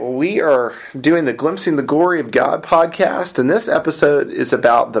we are doing the Glimpsing the Glory of God podcast, and this episode is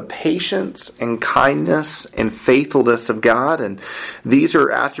about the patience and kindness and faithfulness of God, and these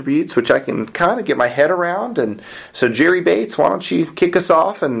are attributes which I can kind of get my head around. And so, Jerry Bates, why don't you kick us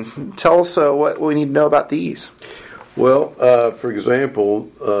off and tell us what we need to know about these? Well, for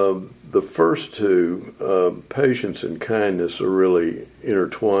example, the first two, patience and kindness, are really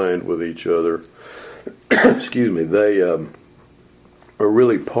intertwined with each other. Excuse me, they are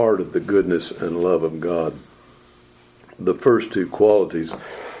really part of the goodness and love of God. The first two qualities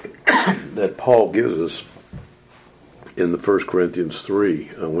that Paul gives us in the 1 Corinthians 3,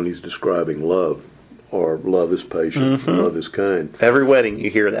 when he's describing love, or love is patient, love is kind. Every wedding you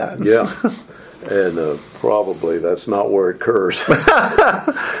hear that. Yeah. And probably that's not where it occurs.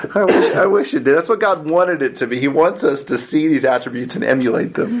 I wish it did. That's what God wanted it to be. He wants us to see these attributes and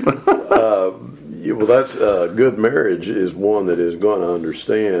emulate them. Well, that's good marriage is one that is going to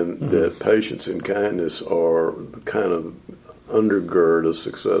understand that patience and kindness are kind of undergird a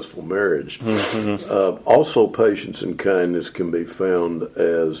successful marriage. Also, patience and kindness can be found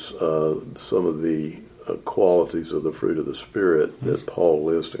as some of the qualities of the fruit of the Spirit that Paul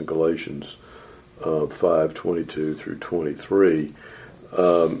lists in Galatians 5:22 through 23.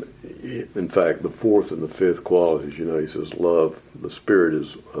 In fact, the fourth and the fifth qualities, he says love. The Spirit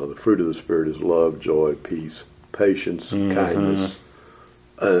is the fruit of the Spirit is love, joy, peace, patience, kindness.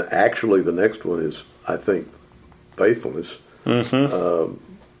 Actually, the next one is, I think, faithfulness,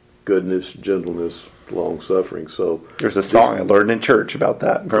 goodness, gentleness, long suffering. So there's a song I learned in church about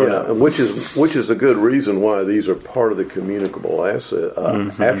that. Yeah, which is a good reason why these are part of the communicable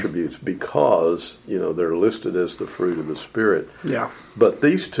attributes, because they're listed as the fruit of the Spirit. Yeah. But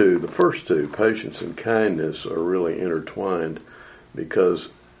these two, the first two, patience and kindness, are really intertwined because,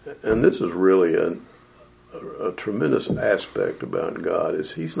 and this is really a tremendous aspect about God,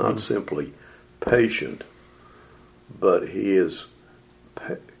 is He's not simply patient, but He is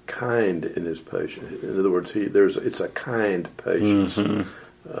kind in His patience. In other words, it's a kind patience.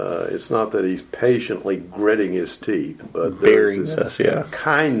 It's not that He's patiently gritting His teeth, but there's this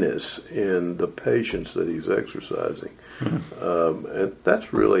kindness in the patience that He's exercising. And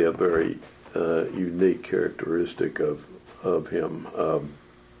that's really a very unique characteristic of Him.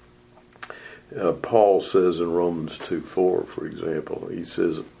 Paul says in Romans 2:4, for example, he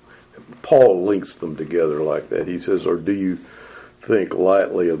says, Paul links them together like that. He says, or do you think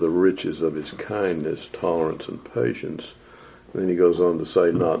lightly of the riches of His kindness, tolerance, and patience? And then he goes on to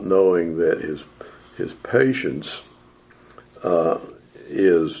say, not knowing that his patience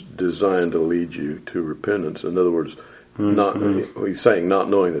is designed to lead you to repentance. In other words, he's saying not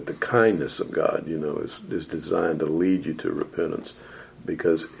knowing that the kindness of God, is designed to lead you to repentance,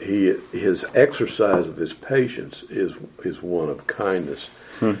 because his exercise of His patience is one of kindness.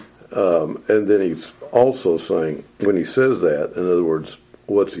 And then he's also saying, when he says that, in other words,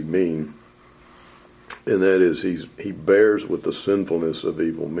 what's he mean? And that is, he bears with the sinfulness of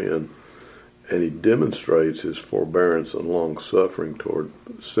evil men, and he demonstrates his forbearance and long suffering toward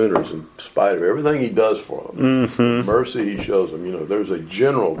sinners in spite of everything he does for them. Mercy he shows them. There's a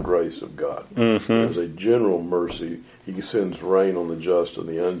general grace of God. There's a general mercy. He sends rain on the just and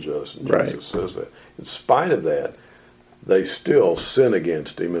the unjust, and Jesus says that. In spite of that, they still sin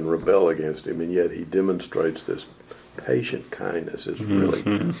against Him and rebel against Him, and yet He demonstrates this patient kindness. It's really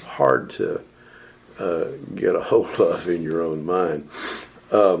hard to get a hold of in your own mind.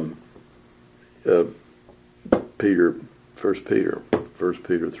 Peter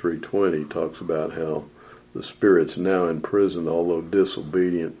 3:20 talks about how the spirits now in prison, although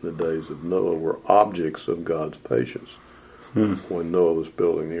disobedient in the days of Noah, were objects of God's patience when Noah was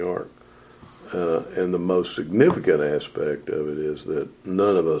building the ark. And the most significant aspect of it is that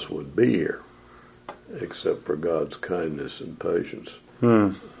none of us would be here except for God's kindness and patience.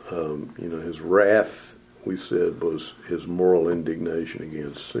 His wrath, we said, was His moral indignation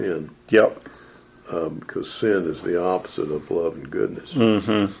against sin. Yep. Because sin is the opposite of love and goodness.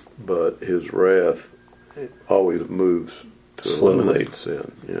 But His wrath always moves to eliminate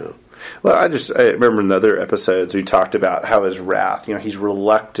sin. Yeah. Well, I remember in the other episodes we talked about how His wrath, He's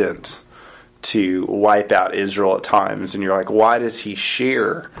reluctant to wipe out Israel at times, and you're like, why does He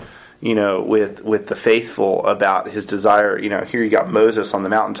share, with the faithful about His desire? Here you got Moses on the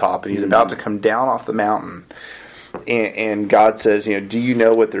mountaintop, and he's about to come down off the mountain, and God says, do you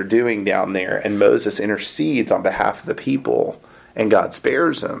know what they're doing down there? And Moses intercedes on behalf of the people, and God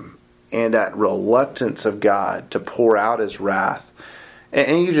spares him. And that reluctance of God to pour out His wrath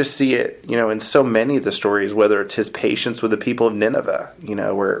And you just see it, in so many of the stories, whether it's his patience with the people of Nineveh,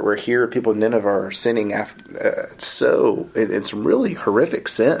 where here people of Nineveh are sinning in some really horrific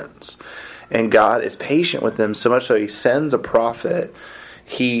sins. And God is patient with them so much so he sends a prophet.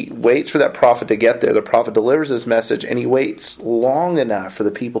 He waits for that prophet to get there. The prophet delivers his message, and he waits long enough for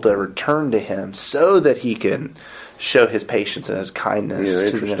the people to return to him so that he can show his patience and his kindness.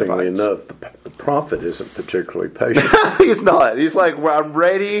 Interestingly enough, the prophet isn't particularly patient. He's not. He's like, well, I'm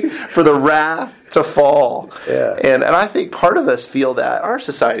ready for the wrath to fall. Yeah. And I think part of us feel that our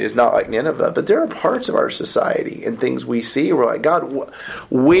society is not like Nineveh, but there are parts of our society and things we see. We're like, God,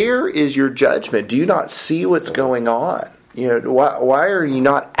 where is your judgment? Do you not see what's going on? Why are you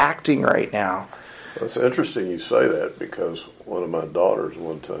not acting right now? It's interesting you say that, because one of my daughters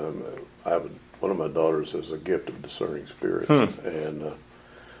one time, one of my daughters has a gift of discerning spirits, and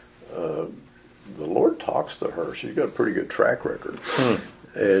the Lord talks to her. She's got a pretty good track record,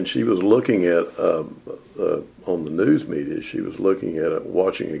 and she was looking at on the news media. She was looking at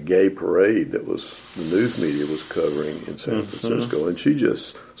watching a gay parade that the news media was covering in San Francisco, and she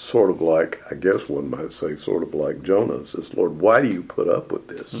just sort of like, I guess one might say, sort of like Jonah, says, "Lord, why do you put up with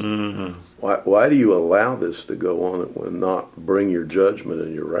this? Mm-hmm. Why do you allow this to go on and not bring your judgment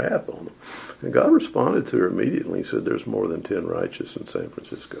and your wrath on them?" And God responded to her immediately. He said, "There's more than 10 righteous in San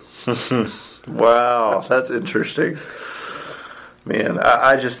Francisco." Wow, that's interesting. Man,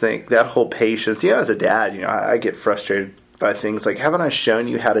 I just think that whole patience, as a dad, I get frustrated by things like, haven't I shown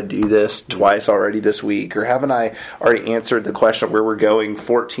you how to do this twice already this week? Or haven't I already answered the question of where we're going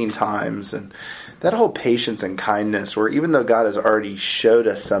 14 times? And that whole patience and kindness, where even though God has already showed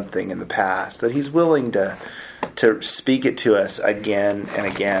us something in the past, that he's willing to speak it to us again and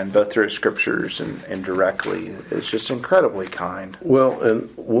again, both through scriptures and directly. It's just incredibly kind. Well, and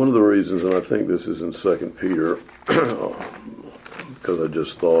one of the reasons, and I think this is in 2 Peter, because I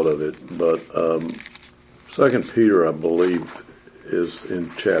just thought of it, but 2 Peter, I believe, is in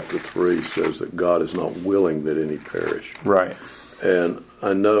chapter 3, says that God is not willing that any perish. Right. And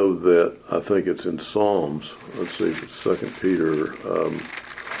I know that, I think it's in Psalms, let's see, if it's 2 Peter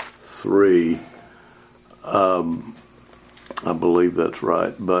 3, I believe that's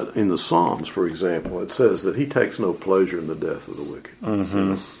right. But in the Psalms, for example, it says that he takes no pleasure in the death of the wicked.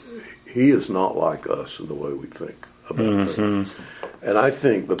 Mm-hmm. He is not like us in the way we think about things. And I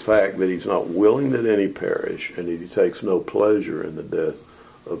think the fact that he's not willing that any perish and that he takes no pleasure in the death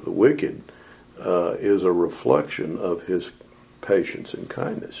of the wicked is a reflection of his patience and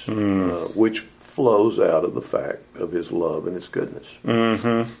kindness, which flows out of the fact of his love and his goodness.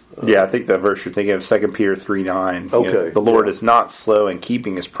 I think that verse you're thinking of, 2 Peter 3:9. Okay. The Lord is not slow in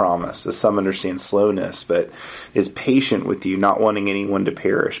keeping his promise, as some understand slowness, but is patient with you, not wanting anyone to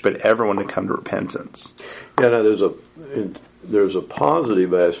perish, but everyone to come to repentance. Yeah, now there's a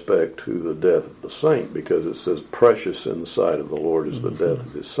positive aspect to the death of the saint, because it says, precious in the sight of the Lord is the death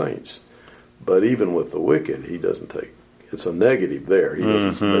of his saints. But even with the wicked, he doesn't take, it's a negative there. He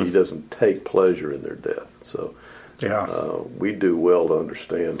doesn't, but he doesn't take pleasure in their death. So we do well to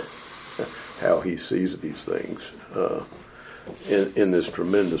understand how he sees these things in this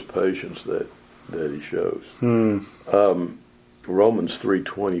tremendous patience that he shows. Romans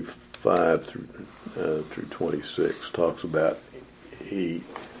 3:25 through 26 talks about he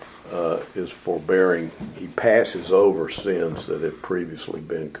is forbearing. He passes over sins that have previously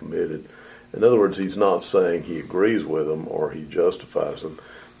been committed. In other words, he's not saying he agrees with them or he justifies them,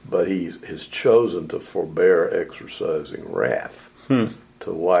 but he has chosen to forbear exercising wrath,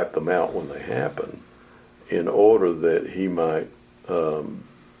 to wipe them out when they happen, in order that he might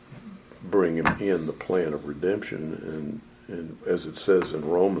bring him in the plan of redemption, and as it says in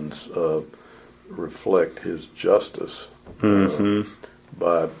Romans, reflect his justice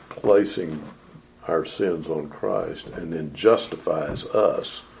by placing our sins on Christ, and then justifies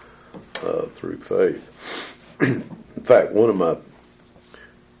us through faith. In fact, one of my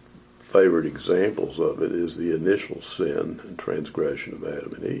favorite examples of it is the initial sin and transgression of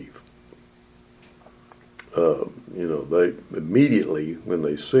Adam and Eve. They immediately, when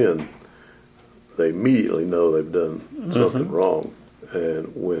they sin, they immediately know they've done something wrong.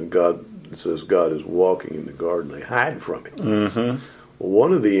 And when it says God is walking in the garden, they hide from him. Well,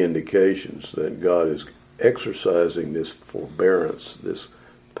 one of the indications that God is exercising this forbearance, this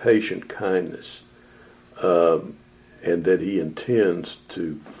patient kindness, and that he intends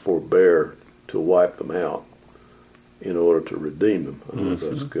to forbear to wipe them out in order to redeem them. I don't know if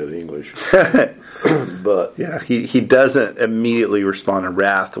that's good English. But he doesn't immediately respond in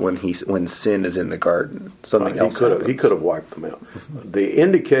wrath when sin is in the garden. Something else he could have wiped them out. The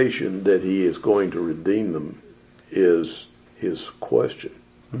indication that he is going to redeem them is his question,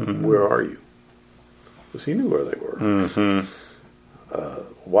 where are you? Because he knew where they were.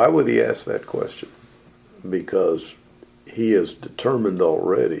 Why would he ask that question? Because he is determined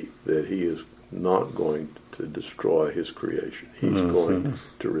already that he is not going to destroy his creation. He's going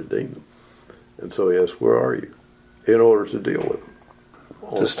to redeem them. And so he asks, where are you? In order to deal with them.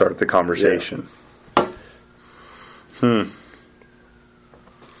 To start the conversation. Yeah.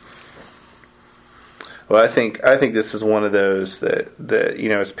 Well, I think this is one of those that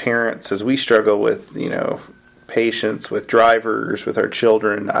as parents, as we struggle with patience with drivers, with our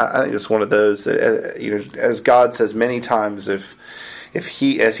children, I think it's one of those that as God says many times, if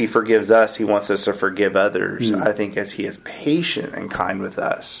as he forgives us, he wants us to forgive others. I think as he is patient and kind with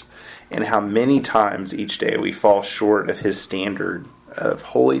us, and how many times each day we fall short of his standard of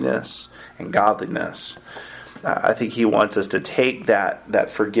holiness and godliness. I think he wants us to take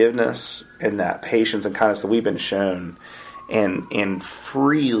that forgiveness and that patience and kindness that we've been shown and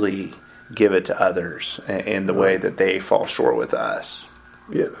freely give it to others in the way that they fall short with us.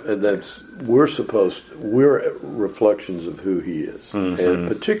 Yeah, and we're reflections of who he is. And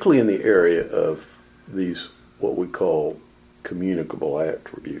particularly in the area of these, what we call communicable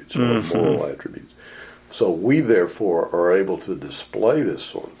attributes or moral attributes. So we therefore are able to display this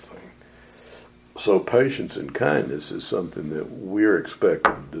sort of thing. So patience and kindness is something that we're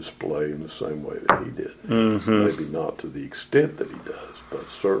expected to display in the same way that he did. Maybe not to the extent that he does,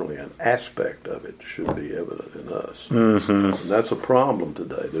 but certainly an aspect of it should be evident in us. And that's a problem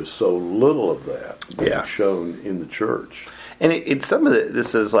today. There's so little of that being shown in the church. And it's some of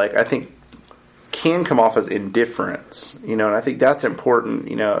this is like, I think, can come off as indifference, and I think that's important,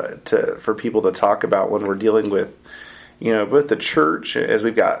 for people to talk about when we're dealing with, both the church, as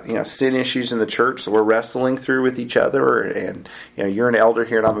we've got, sin issues in the church that we're wrestling through with each other, and, you're an elder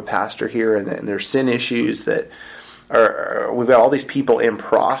here and I'm a pastor here, and there's sin issues that we've got all these people in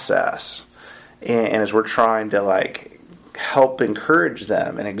process, and as we're trying to, help encourage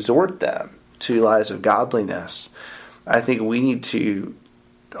them and exhort them to lives of godliness, I think we need to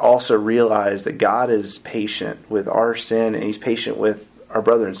also realize that God is patient with our sin, and he's patient with our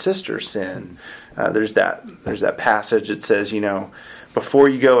brother and sister's sin. There's that passage that says, before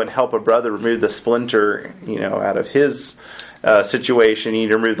you go and help a brother remove the splinter, out of his situation, you need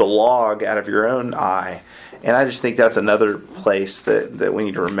to remove the log out of your own eye. And I just think that's another place that we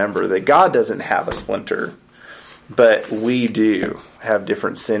need to remember that God doesn't have a splinter, but we do have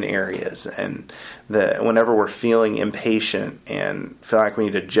different sin areas, and that whenever we're feeling impatient and feel like we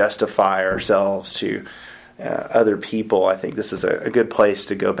need to justify ourselves to other people, I think this is a good place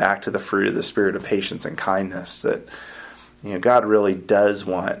to go back to the fruit of the Spirit of patience and kindness, that God really does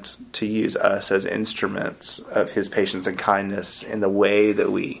want to use us as instruments of his patience and kindness in the way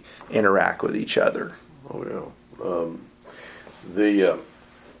that we interact with each other. Oh yeah.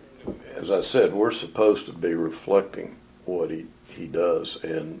 As I said, we're supposed to be reflecting what he does,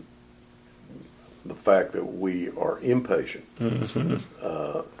 and the fact that we are impatient.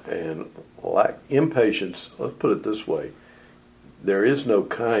 And like impatience, let's put it this way, there is no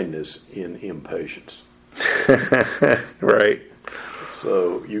kindness in impatience. Right.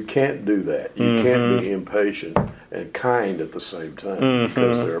 So you can't do that. You can't be impatient and kind at the same time,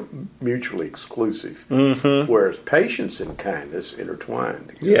 because they're mutually exclusive. Whereas patience and kindness intertwine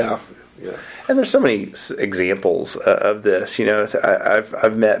together. Yeah. And there's so many examples of this.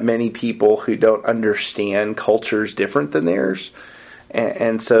 I've met many people who don't understand cultures different than theirs,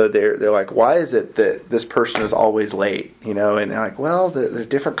 and so they're like, why is it that this person is always late? And they're like, well, there's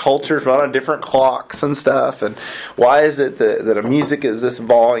different cultures run on different clocks and stuff, and why is it that a music is this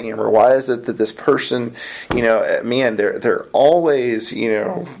volume, or why is it that this person, they're always,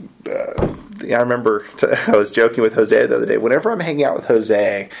 I remember I was joking with Jose the other day. Whenever I'm hanging out with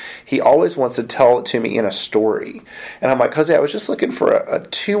Jose, he always wants to tell it to me in a story. And I'm like, Jose, I was just looking for a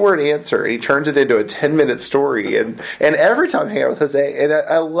 2-word answer. And he turns it into a 10-minute story. And every time I hang out with Jose, and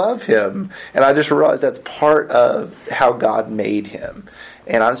I love him. And I just realized that's part of how God made him.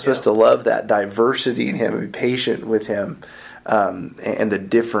 And I'm supposed to love that diversity in him and be patient with him, and the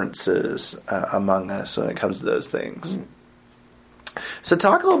differences among us when it comes to those things. So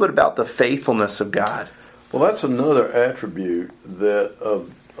talk a little bit about the faithfulness of God. Well, that's another attribute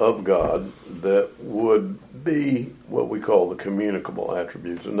of God that would be what we call the communicable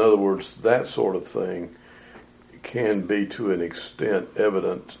attributes. In other words, that sort of thing can be to an extent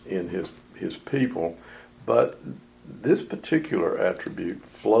evident in his people, but this particular attribute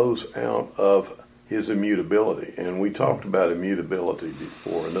flows out of his immutability. And we talked about immutability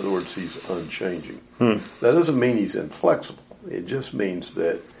before. In other words, he's unchanging. That doesn't mean he's inflexible. It just means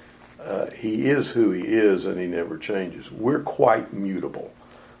that He is who he is, and he never changes. We're quite mutable.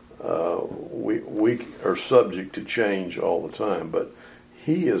 We are subject to change all the time, but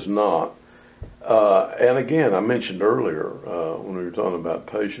he is not. And again, I mentioned earlier when we were talking about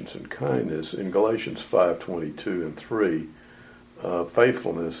patience and kindness, in Galatians 5:22 and 3,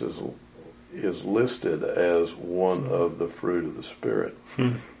 faithfulness is listed as one of the fruit of the Spirit.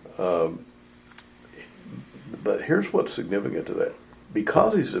 But here's what's significant to that.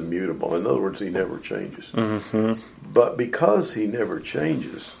 Because he's immutable, in other words, he never changes. But because he never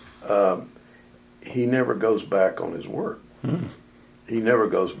changes, he never goes back on his word. He never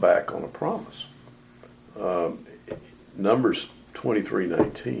goes back on a promise. Numbers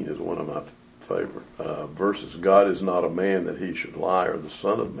 23:19 is one of my favorite verses. God is not a man that he should lie, or the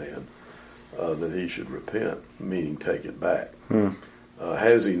son of man that he should repent, meaning take it back.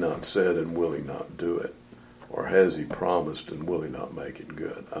 Has he not said, and will he not do it? Or has he promised, and will he not make it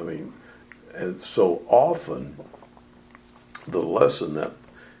good? I mean, and so often the lesson that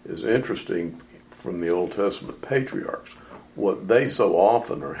is interesting from the Old Testament patriarchs, what they so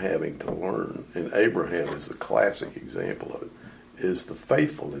often are having to learn, and Abraham is the classic example of it, is the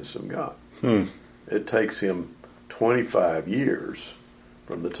faithfulness of God. It takes him 25 years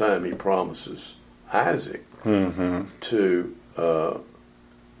from the time he promises Isaac to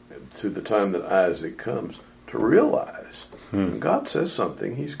the time that Isaac comes to realize when God says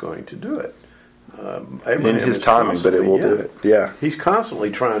something, he's going to do it. Abraham in his timing, but it will do it. Yeah. He's constantly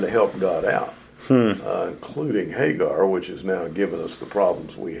trying to help God out, including Hagar, which has now given us the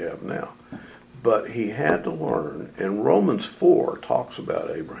problems we have now. But he had to learn, and Romans 4 talks about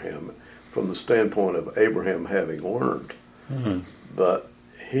Abraham from the standpoint of Abraham having learned. But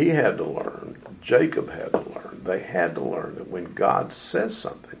he had to learn, Jacob had to learn, they had to learn that when God says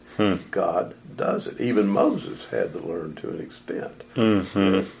something, God does it. Even Moses had to learn to an extent.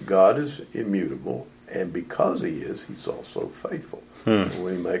 God is immutable, and because he is, he's also faithful.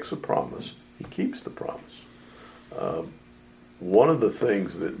 When he makes a promise, he keeps the promise. One of the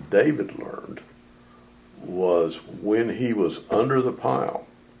things that David learned was when he was under the pile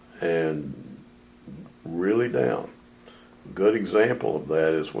and really down. A good example of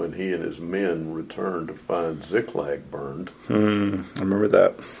that is when he and his men returned to find Ziklag burned. I remember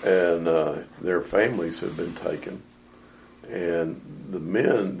that. And their families had been taken. And the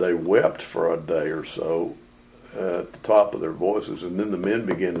men, they wept for a day or so at the top of their voices, and then the men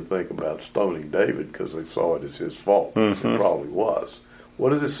began to think about stoning David because they saw it as his fault. It probably was. What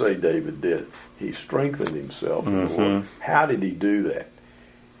does it say David did? He strengthened himself in the Lord. How did he do that?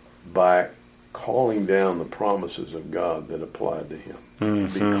 By calling down the promises of God that applied to him.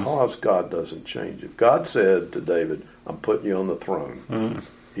 Because God doesn't change. If God said to David, I'm putting you on the throne,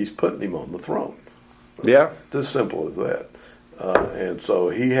 he's putting him on the throne. Yeah. It's as simple as that. And so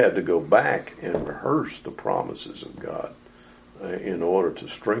he had to go back and rehearse the promises of God in order to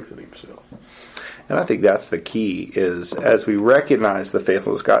strengthen himself. And I think that's the key, is as we recognize the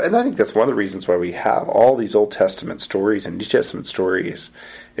faithfulness of God, and I think that's one of the reasons why we have all these Old Testament stories and New Testament stories,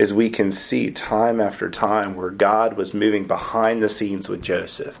 is we can see time after time where God was moving behind the scenes with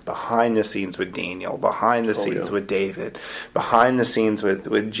Joseph, behind the scenes with Daniel, behind the scenes with David, behind the scenes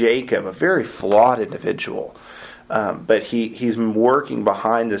with Jacob, a very flawed individual. But he's working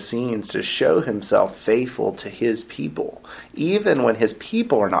behind the scenes to show himself faithful to his people, even when his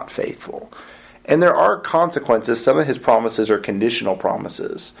people are not faithful. And there are consequences. Some of his promises are conditional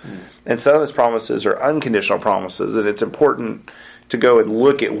promises, and some of his promises are unconditional promises. And it's important to go and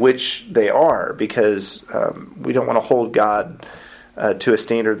look at which they are, because we don't want to hold God to a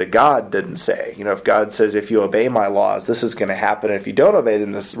standard that God didn't say. You know, if God says, if you obey my laws, this is going to happen, and if you don't obey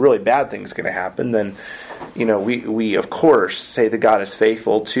them, this really bad thing is going to happen, then, you know, we of course say that God is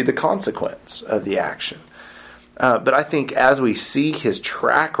faithful to the consequence of the action. But I think as we see his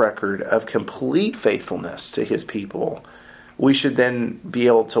track record of complete faithfulness to his people, we should then be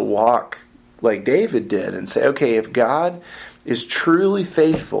able to walk like David did and say, okay, if God is truly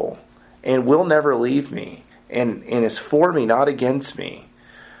faithful and will never leave me and is for me, not against me,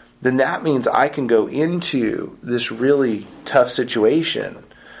 then that means I can go into this really tough situation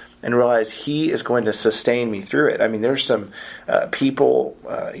and realize he is going to sustain me through it. I mean, there's some people,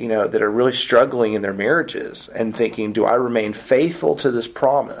 that are really struggling in their marriages and thinking, do I remain faithful to this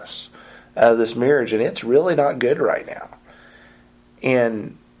promise of this marriage? And it's really not good right now.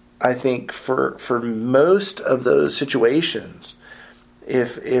 And I think for most of those situations,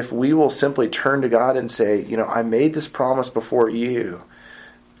 if we will simply turn to God and say, I made this promise before you,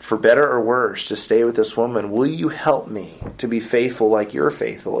 for better or worse, to stay with this woman, will you help me to be faithful like you're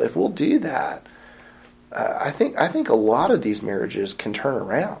faithful? If we'll do that, I think a lot of these marriages can turn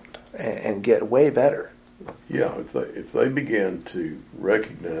around. and get way better. Yeah, if they begin to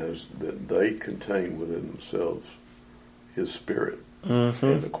recognize that they contain within themselves His Spirit, and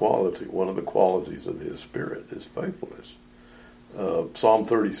one of the qualities of His Spirit is faithfulness. Psalm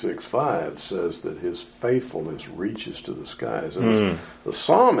 36:5 says that His faithfulness reaches to the skies. And the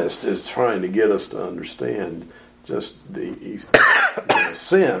psalmist is trying to get us to understand he's, in a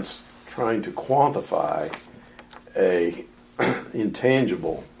sense, trying to quantify a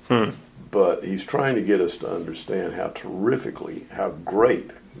intangible, but he's trying to get us to understand how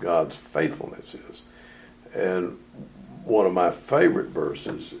great God's faithfulness is. And one of my favorite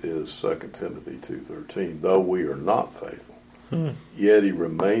verses is 2 Timothy 2:13. Though we are not faithful, yet He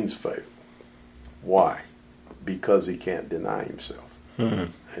remains faithful. Why? Because He can't deny Himself.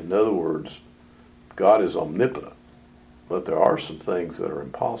 In other words, God is omnipotent, but there are some things that are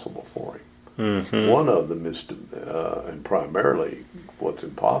impossible for Him. One of them is and primarily what's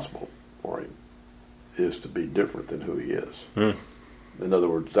impossible for Him is to be different than who He is. In other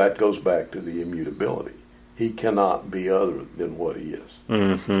words, that goes back to the immutability. He cannot be other than what He is.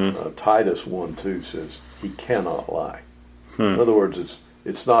 Titus 1:2 says He cannot lie. In other words,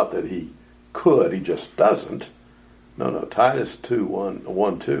 it's not that He could, He just doesn't. No, Titus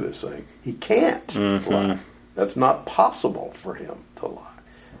 1:2 is saying He can't lie. That's not possible for Him to lie.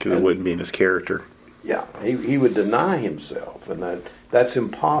 Because it wouldn't be in His character. Yeah, he would deny Himself, and that's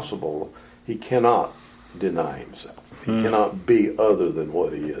impossible. He cannot deny Himself. He cannot be other than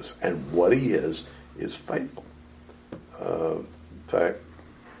what He is. And what He is faithful. In fact,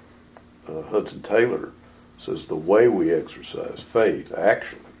 Hudson Taylor says the way we exercise faith,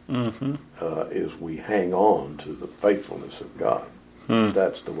 actually, is we hang on to the faithfulness of God.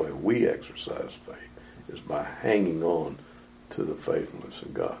 That's the way we exercise faith, is by hanging on to the faithfulness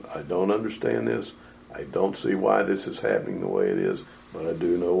of God. I don't understand this. I don't see why this is happening the way it is, but I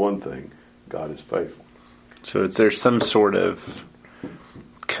do know one thing. God is faithful. So there's some sort of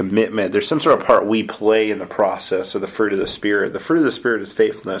commitment. There's some sort of part we play in the process of the fruit of the Spirit. The fruit of the Spirit is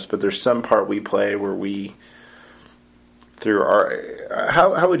faithfulness, but there's some part we play where we, through our,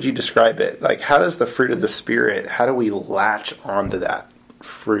 how would you describe it? Like, how does the fruit of the Spirit, how do we latch onto that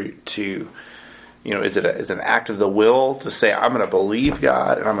fruit to, is it an act of the will to say, I'm going to believe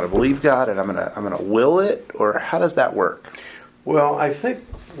God, and I'm going to believe God, and I'm going to will it? Or how does that work? Well, I think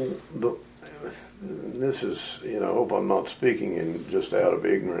this is, I hope I'm not speaking in just out of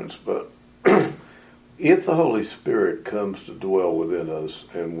ignorance, but if the Holy Spirit comes to dwell within us,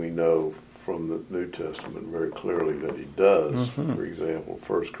 and we know from the New Testament very clearly that He does, for example,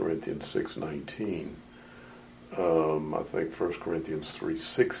 1 Corinthians 6:19, I think 1 Corinthians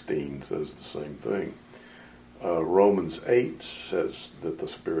 3:16 says the same thing. Romans 8 says that the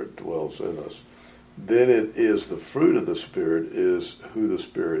Spirit dwells in us. Then it is the fruit of the Spirit is who the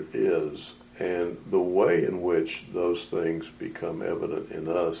Spirit is. And the way in which those things become evident in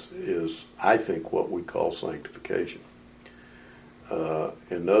us is, I think, what we call sanctification.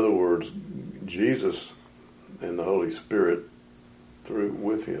 In other words, Jesus and the Holy Spirit,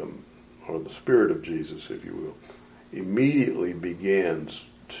 with Him, or the Spirit of Jesus, if you will, immediately begins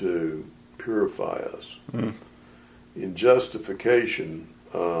to purify us. In justification,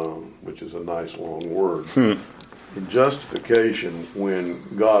 which is a nice long word, in justification,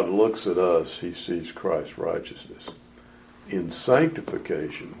 when God looks at us, He sees Christ's righteousness. In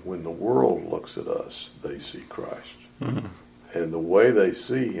sanctification, when the world looks at us, they see Christ. And the way they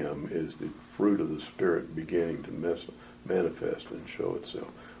see Him is the fruit of the Spirit beginning to manifest and show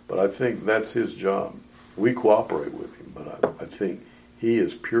itself. But I think that's His job. We cooperate with Him, but I think He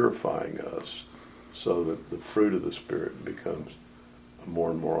is purifying us so that the fruit of the Spirit becomes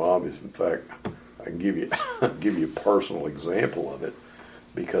more and more obvious. In fact, I can give you a personal example of it,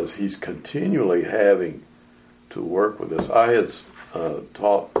 because He's continually having to work with us. I had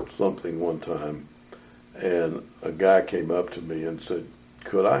taught something one time, and a guy came up to me and said,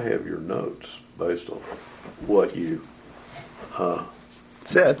 "Could I have your notes based on what you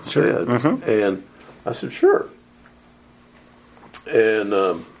said?" And I said, "Sure." And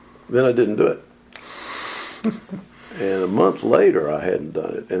then I didn't do it. And a month later, I hadn't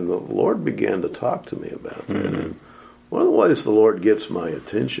done it, and the Lord began to talk to me about that. And one of the ways the Lord gets my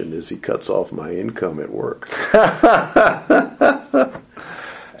attention is He cuts off my income at work.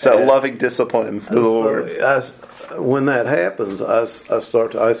 It's that loving discipline of the Lord. When that happens, I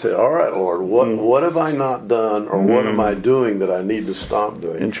say, "All right, Lord, what have I not done, or what am I doing that I need to stop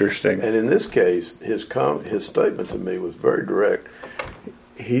doing?" Interesting. And in this case, his statement to me was very direct.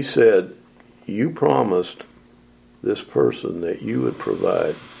 He said, "You promised this person that you would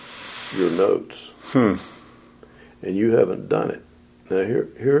provide your notes, and you haven't done it. Now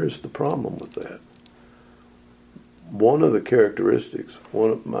here is the problem with that. One of the characteristics,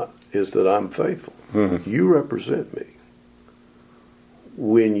 is that I'm faithful. Mm-hmm. You represent me.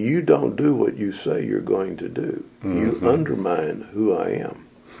 When you don't do what you say you're going to do, you undermine who I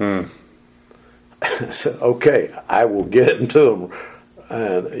am. I said, okay, I will get into them.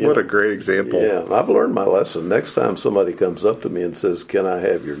 And, what a great example. Yeah, I've learned my lesson. Next time somebody comes up to me and says, can I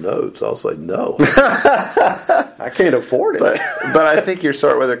have your notes? I'll say, no. I can't afford it. But I think you're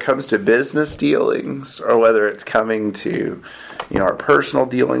sort of, whether it comes to business dealings or whether it's coming to, our personal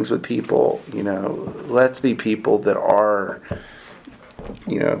dealings with people, let's be people that are,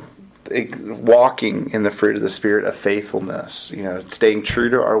 walking in the fruit of the Spirit of faithfulness, staying true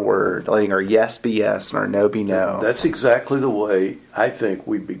to our word, letting our yes be yes and our no be no. That's exactly the way I think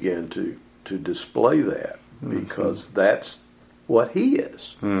we begin to display that, because that's what He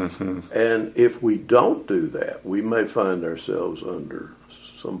is. Mm-hmm. And if we don't do that, we may find ourselves under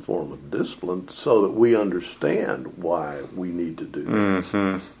some form of discipline so that we understand why we need to do that.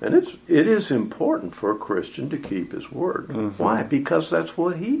 Mm-hmm. And it is important for a Christian to keep his word. Mm-hmm. Why? Because that's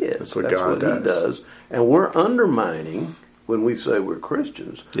what he is. That's what he does. And we're undermining when we say we're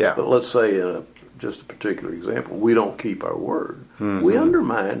Christians. Yeah. But let's say in just a particular example, we don't keep our word. Mm-hmm. We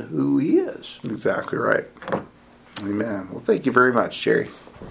undermine who He is. Exactly right. Amen. Well, thank you very much, Jerry.